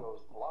comics he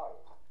goes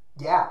blind.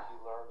 Yeah. He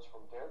learns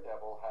from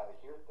Daredevil how to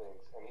hear things,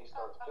 and he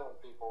starts killing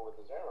people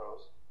with his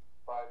arrows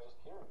by just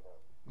hearing them.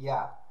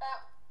 Yeah.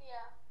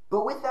 Yeah.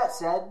 But with that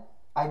said,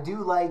 I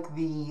do like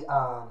the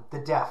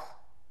deaf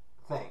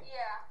thing.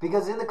 Yeah.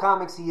 Because in the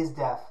comics he is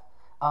deaf.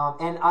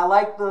 And I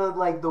like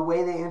the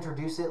way they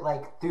introduce it,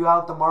 like,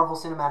 throughout the Marvel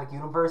Cinematic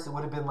Universe. It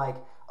would have been like,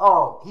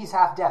 oh, he's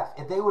half deaf.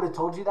 If they would have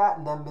told you that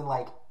and then been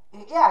like,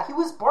 yeah, he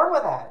was born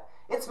with that.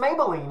 It's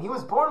Maybelline. He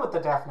was born with the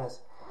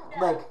deafness.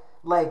 Yeah.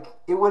 Like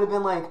it would have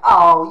been like,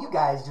 oh, you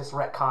guys just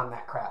retcon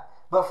that crap.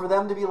 But for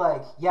them to be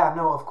like, yeah,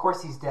 no, of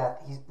course he's deaf.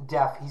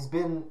 He's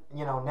been,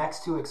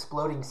 next to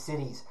exploding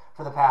cities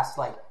for the past,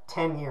 like,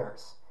 10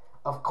 years.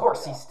 Of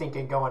course he's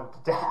stinking going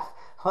deaf.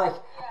 Like,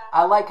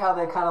 I like how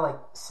they kind of, like,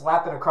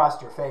 slap it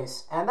across your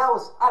face. And that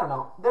was, I don't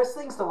know, there's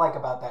things to like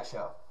about that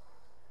show.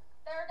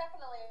 There are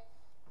definitely.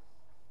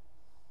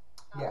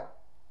 Yeah.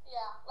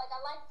 Yeah, like, I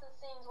liked the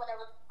scenes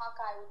whenever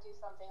Hawkeye would do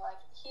something. Like,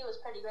 he was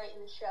pretty great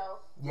in the show.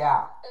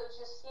 Yeah. It was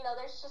just,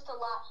 there's just a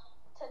lot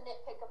to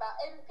nitpick about.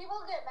 And people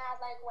get mad,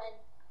 like,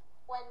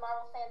 when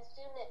Marvel fans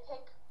do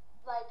nitpick.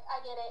 Like,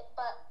 I get it.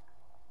 But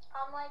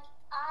I'm like,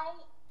 I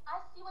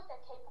see what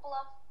they're capable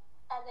of.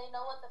 And they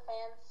know what the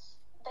fans...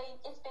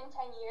 It's been 10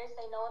 years.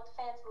 They know what the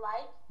fans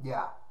like.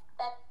 Yeah.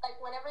 That, like,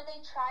 whenever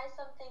they try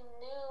something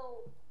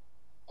new,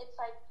 it's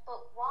like,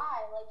 but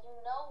why? Like, you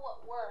know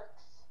what works.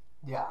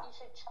 Yeah. You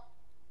should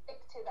stick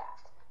to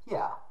that.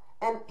 Yeah.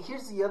 And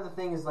here's the other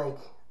thing is, like,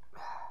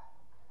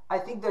 I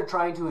think they're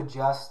trying to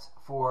adjust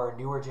for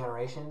newer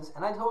generations,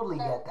 and I totally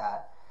get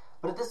that.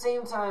 But at the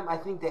same time, I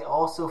think they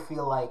also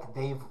feel like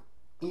they've,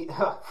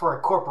 for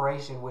a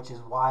corporation, which is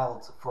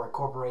wild for a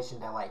corporation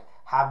to, like,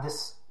 have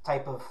this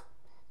type of,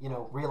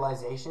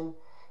 realization,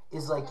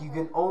 is like you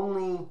can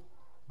only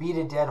beat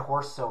a dead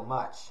horse so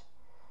much.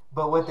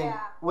 But what Yeah.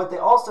 they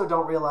also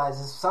don't realize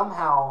is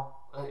somehow,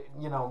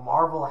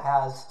 Marvel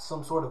has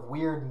some sort of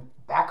weird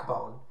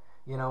backbone.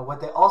 What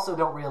they also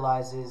don't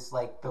realize is,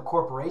 like, the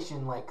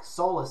corporation, like,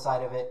 soulless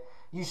side of it,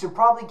 you should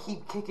probably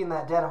keep kicking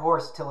that dead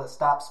horse till it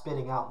stops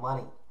spitting out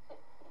money.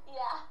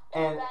 Yeah,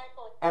 And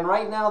exactly. and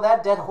right now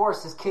that dead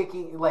horse is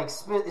kicking, like,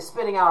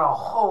 spitting out a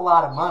whole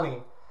lot of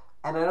money.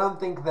 And I don't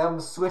think them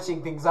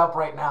switching things up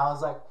right now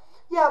is like,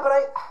 yeah,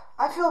 but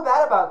I feel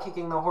bad about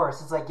kicking the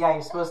horse. It's like, yeah,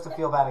 you're supposed to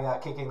feel bad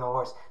about kicking the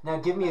horse. Now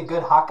give me a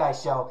good Hawkeye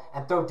show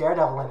and throw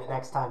Daredevil in it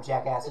next time,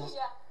 jackasses.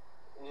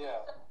 Yeah.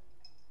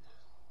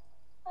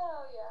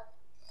 Oh, yeah.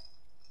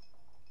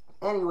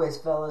 Anyways,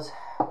 fellas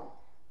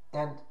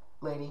and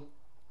lady,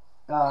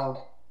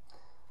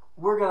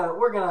 we're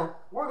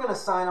gonna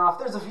sign off.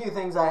 There's a few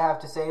things I have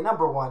to say.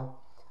 Number one,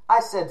 I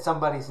said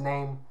somebody's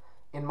name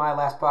in my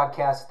last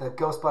podcast, the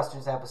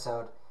Ghostbusters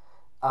episode,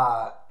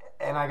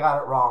 and I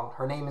got it wrong.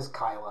 Her name is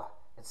Kyla.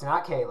 It's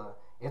not Kayla.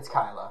 It's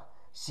Kyla.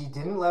 She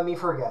didn't let me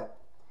forget.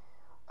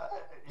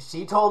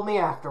 She told me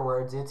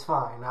afterwards. It's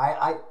fine.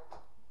 I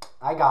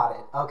got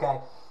it.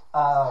 Okay.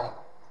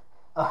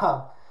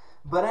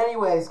 But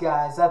anyways,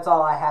 guys, that's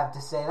all I have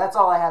to say. That's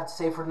all I have to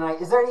say for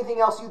tonight. Is there anything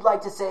else you'd like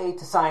to say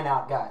to sign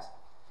out, guys?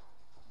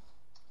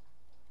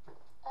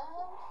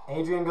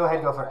 Adrian, go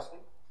ahead. Go first.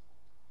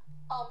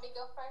 Oh, me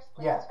go first?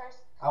 Yeah. First?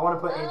 I want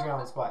to put Adrian on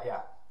the spot.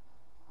 Yeah.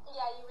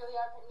 Yeah, you really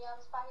are putting me on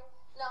the spot here.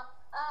 No,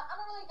 I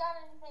don't really got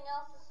anything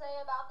else to say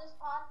about this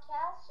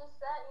podcast. Just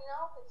that,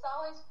 it's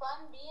always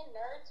fun being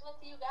nerds with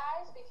you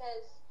guys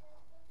because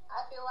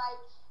I feel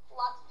like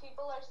lots of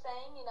people are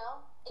saying,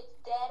 it's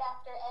dead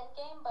after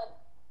Endgame, but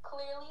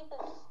clearly the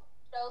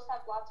shows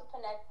have lots of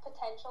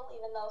potential,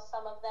 even though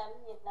some of them,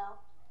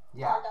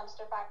 Yeah. are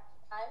dumpster fire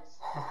times.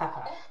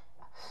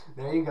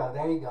 There you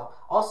go.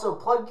 Also,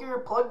 plug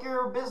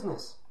your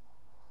business.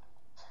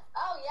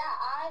 Oh yeah,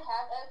 I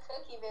have a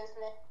cookie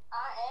business.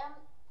 I am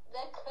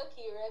the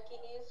Cookie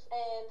Rookies,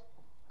 and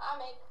I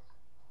make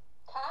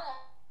kind of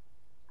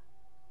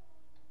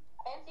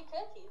fancy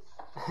cookies.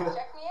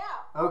 Check me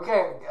out.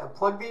 Okay,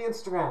 plug the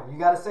Instagram. You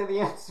got to say the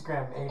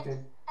Instagram,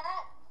 Adrian.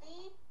 At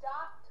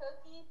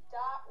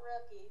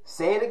the.cookie.rookie.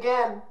 Say it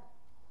again.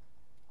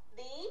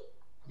 The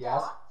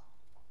Yes.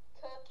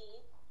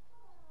 cookie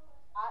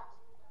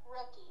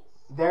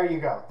rookies. There you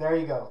go.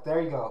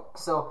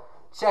 So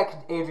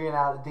check Adrian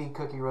out at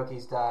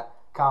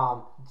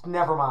thecookie-rookies.com.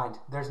 Never mind.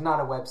 There's not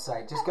a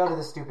website. Just go to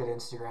the stupid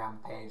Instagram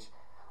page.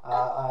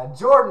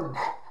 Jordan,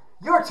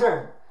 your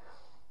turn.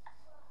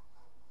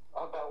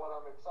 About what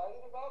I'm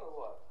excited about or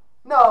what?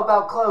 No,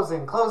 about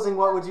closing. Closing,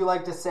 what would you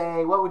like to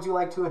say? What would you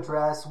like to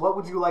address? What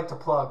would you like to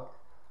plug?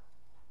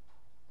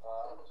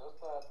 Just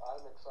that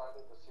I'm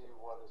excited to see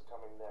what is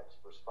coming next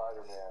for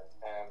Spider-Man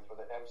and for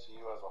the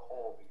MCU as a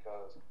whole,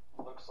 because it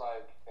looks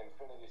like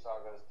Infinity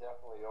Saga is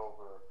definitely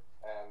over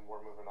and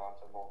we're moving on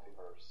to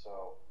multiverse.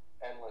 So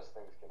endless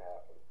things can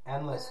happen.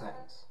 Endless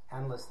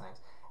things.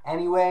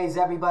 Anyways,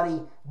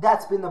 everybody,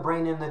 that's been the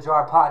Brain in the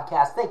Jar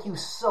podcast. Thank you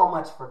so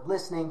much for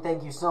listening.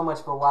 Thank you so much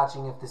for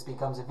watching. If this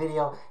becomes a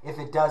video, if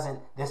it doesn't,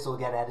 this will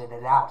get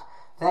edited out.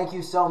 Thank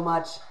you so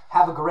much.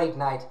 Have a great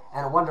night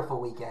and a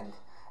wonderful weekend.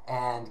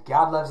 And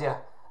God loves you.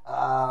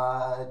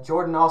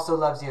 Jordan also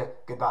loves you.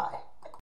 Goodbye.